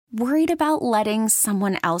Worried about letting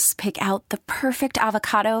someone else pick out the perfect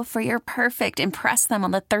avocado for your perfect impress them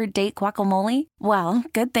on the third date guacamole? Well,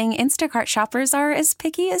 good thing Instacart shoppers are as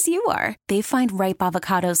picky as you are. They find ripe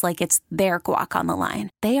avocados like it's their guac on the line.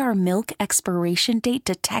 They are milk expiration date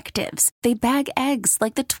detectives. They bag eggs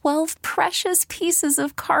like the 12 precious pieces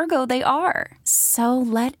of cargo they are. So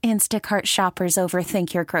let Instacart shoppers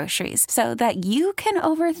overthink your groceries so that you can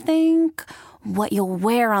overthink what you'll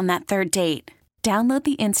wear on that third date. Download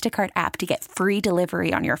the Instacart app to get free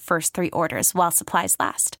delivery on your first 3 orders while supplies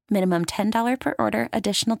last. Minimum $10 per order.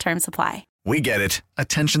 Additional terms apply. We get it.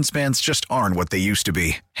 Attention spans just aren't what they used to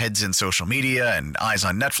be. Heads in social media and eyes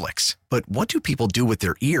on Netflix. But what do people do with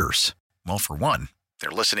their ears? Well, for one, they're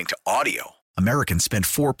listening to audio. Americans spend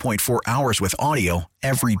 4.4 hours with audio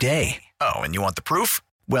every day. Oh, and you want the proof?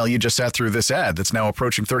 Well, you just sat through this ad that's now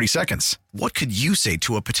approaching 30 seconds. What could you say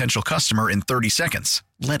to a potential customer in 30 seconds?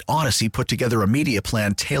 Let Odyssey put together a media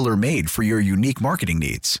plan tailor-made for your unique marketing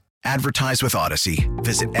needs. Advertise with Odyssey.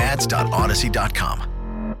 Visit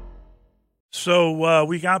ads.odyssey.com. So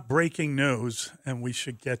we got breaking news, and we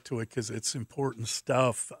should get to it because it's important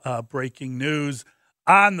stuff. Breaking news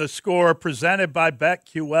on the Score, presented by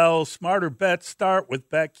BetQL. Smarter bets start with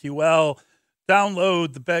BetQL.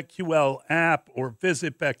 Download the BetQL app or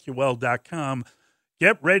visit BetQL.com.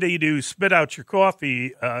 Get ready to spit out your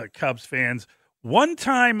coffee, Cubs fans.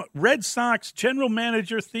 One-time Red Sox general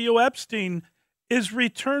manager Theo Epstein is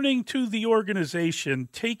returning to the organization,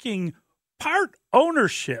 taking part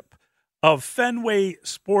ownership of Fenway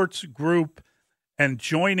Sports Group and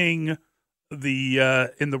joining the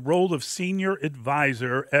in the role of senior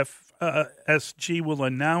advisor. FSG will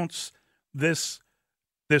announce this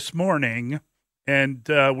morning. And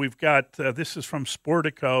we've got, this is from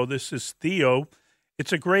Sportico. This is Theo.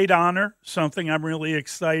 It's a great honor, something I'm really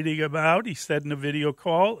excited about. He said in a video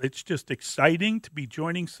call, it's just exciting to be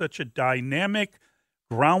joining such a dynamic,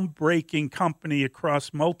 groundbreaking company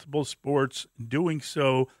across multiple sports, doing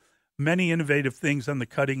so many innovative things on the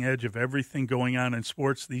cutting edge of everything going on in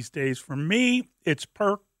sports these days. For me, it's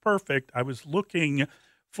perfect. I was looking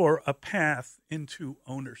for a path into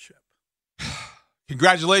ownership.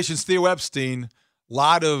 Congratulations, Theo Epstein.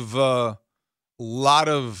 Lot of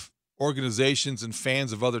organizations and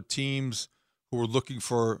fans of other teams who were looking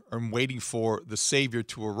for and waiting for the savior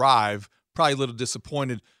to arrive. Probably a little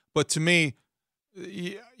disappointed, but to me,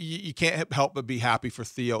 you can't help but be happy for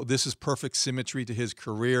Theo. This is perfect symmetry to his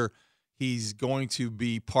career. He's going to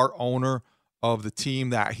be part owner of the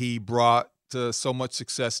team that he brought so much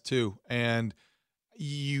success to, and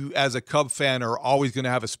you, as a Cub fan, are always going to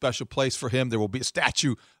have a special place for him. There will be a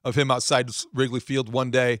statue of him outside Wrigley Field one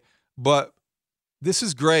day. But this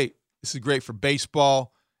is great. This is great for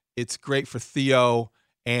baseball. It's great for Theo.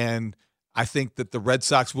 And I think that the Red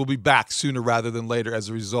Sox will be back sooner rather than later as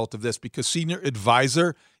a result of this, because senior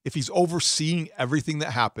advisor, if he's overseeing everything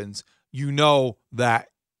that happens, you know that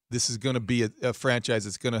this is going to be a franchise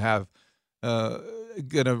that's going to have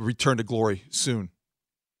going to return to glory soon.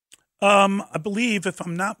 I believe, if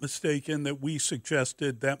I'm not mistaken, that we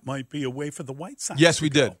suggested that might be a way for the White Sox. Yes, we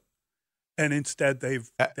did. And instead,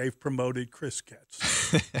 they've promoted Chris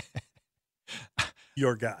Getz,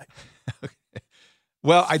 your guy. Okay.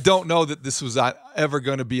 Well, I don't know that this was ever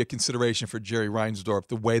going to be a consideration for Jerry Reinsdorf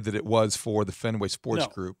the way that it was for the Fenway Sports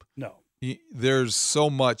Group. No. There's so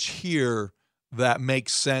much here that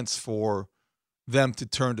makes sense for them to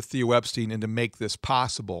turn to Theo Epstein and to make this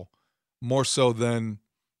possible, more so than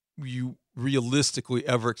you realistically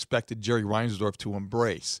ever expected Jerry Reinsdorf to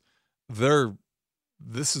embrace.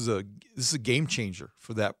 This is a game changer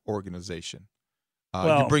for that organization.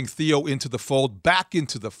 You bring Theo into the fold, back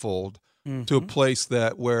into the fold, to a place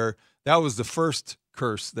where that was the first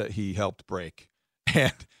curse that he helped break.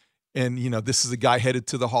 And this is a guy headed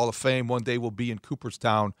to the Hall of Fame. One day will be in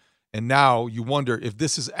Cooperstown. And now you wonder if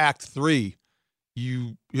this is Act 3,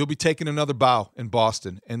 he'll be taking another bow in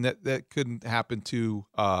Boston, and that couldn't happen to.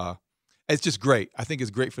 It's just great. I think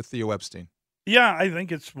it's great for Theo Epstein. Yeah, I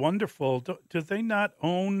think it's wonderful. Do they not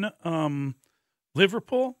own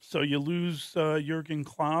Liverpool? So you lose Jurgen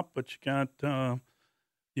Klopp, but you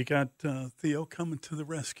got Theo coming to the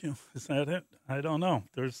rescue. Is that it? I don't know.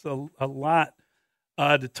 There's a lot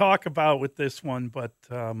to talk about with this one, but.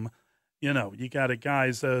 You got a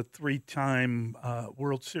guy's a 3-time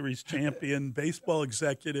World Series champion, baseball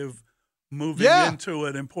executive, moving into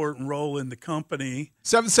an important role in the company.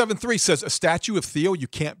 773 says, a statue of Theo, you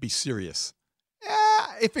can't be serious.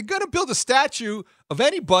 If you're going to build a statue of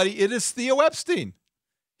anybody, it is Theo Epstein.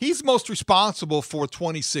 He's most responsible for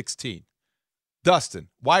 2016. Dustin,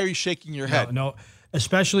 why are you shaking your head? No,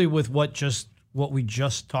 especially with what we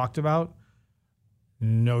just talked about.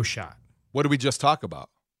 No shot. What did we just talk about?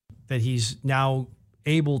 That he's now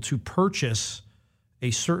able to purchase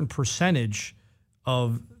a certain percentage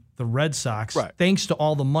of the Red Sox, thanks to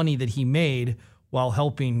all the money that he made while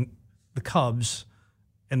helping the Cubs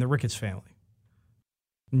and the Ricketts family.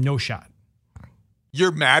 No shot.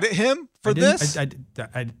 You're mad at him for this? I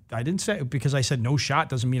didn't say, because I said no shot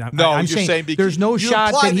doesn't mean I'm you're saying there's no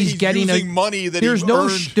shot that he's getting money that there's he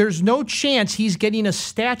earned. There's no chance he's getting a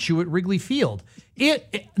statue at Wrigley Field. Did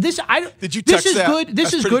you text this is that? good.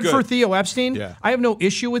 This is good for Theo Epstein. Yeah. I have no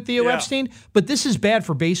issue with Theo Epstein, but this is bad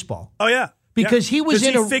for baseball. Oh yeah. Because he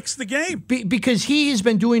fixed the game. Because he has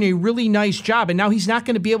been doing a really nice job, and now he's not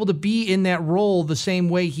going to be able to be in that role the same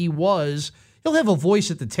way he was. He'll have a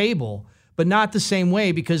voice at the table, but not the same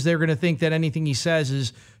way, because they're going to think that anything he says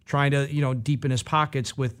is trying to, deepen his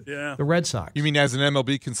pockets with the Red Sox. You mean as an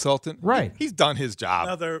MLB consultant? Right. He's done his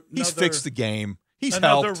job. He's fixed the game. He's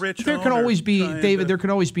helped. There can always be, David, there can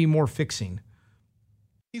always be more fixing.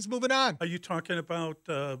 He's moving on. Are you talking about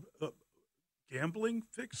gambling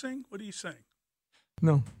fixing? What are you saying?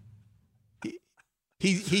 No.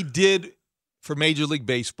 He did for Major League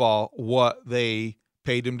Baseball what they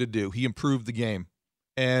paid him to do. He improved the game.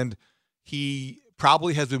 And he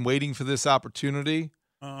probably has been waiting for this opportunity,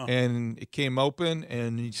 and it came open,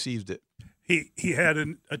 and he seized it. He had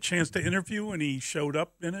a chance to interview, and he showed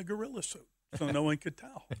up in a gorilla suit, so no one could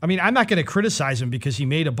tell. I mean, I'm not going to criticize him because he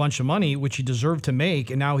made a bunch of money, which he deserved to make,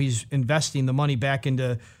 and now he's investing the money back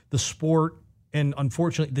into the sport and,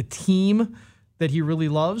 unfortunately, the team that he really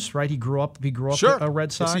loves, right? He grew up a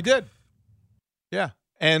Red Sox. Yes, he did. Yeah.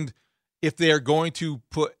 And if they're going to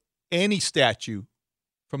put any statue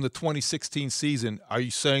from the 2016 season, are you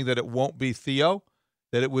saying that it won't be Theo?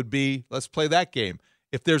 That it would be, let's play that game.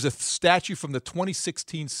 If there's a statue from the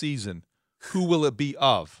 2016 season, who will it be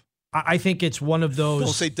of? I think it's one of those.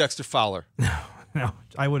 Don't say Dexter Fowler. No,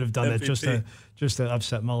 I would have done that just to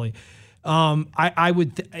upset Mully. I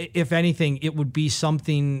would, if anything, it would be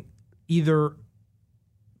something either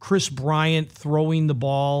Chris Bryant throwing the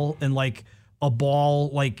ball and like a ball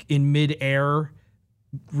like in midair,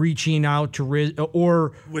 reaching out to Rizzo,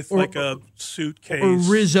 or like a suitcase, or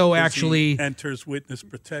Rizzo actually enters witness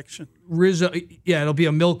protection. Rizzo, yeah, it'll be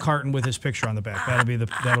a milk carton with his picture on the back.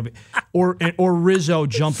 That'll be, or Rizzo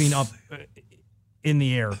jumping up in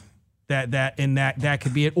the air. That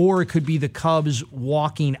could be it, or it could be the Cubs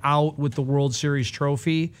walking out with the World Series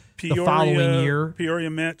trophy the following year. Peoria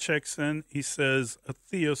Matt checks in. He says a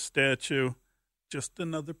Theo statue, just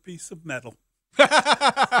another piece of metal.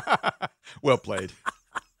 Well played.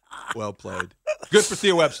 Well played. Good for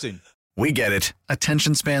Theo Epstein. We get it.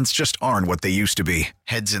 Attention spans just aren't what they used to be.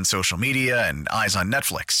 Heads in social media and eyes on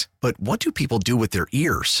Netflix. But what do people do with their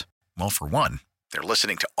ears? Well, for one, they're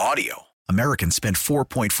listening to audio. Americans spend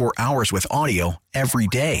 4.4 hours with audio every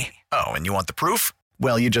day. Oh, and you want the proof?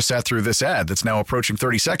 Well, you just sat through this ad that's now approaching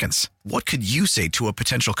 30 seconds. What could you say to a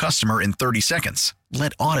potential customer in 30 seconds?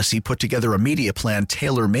 Let Odyssey put together a media plan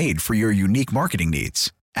tailor-made for your unique marketing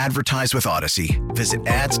needs. Advertise with Odyssey. Visit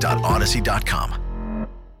ads.odyssey.com.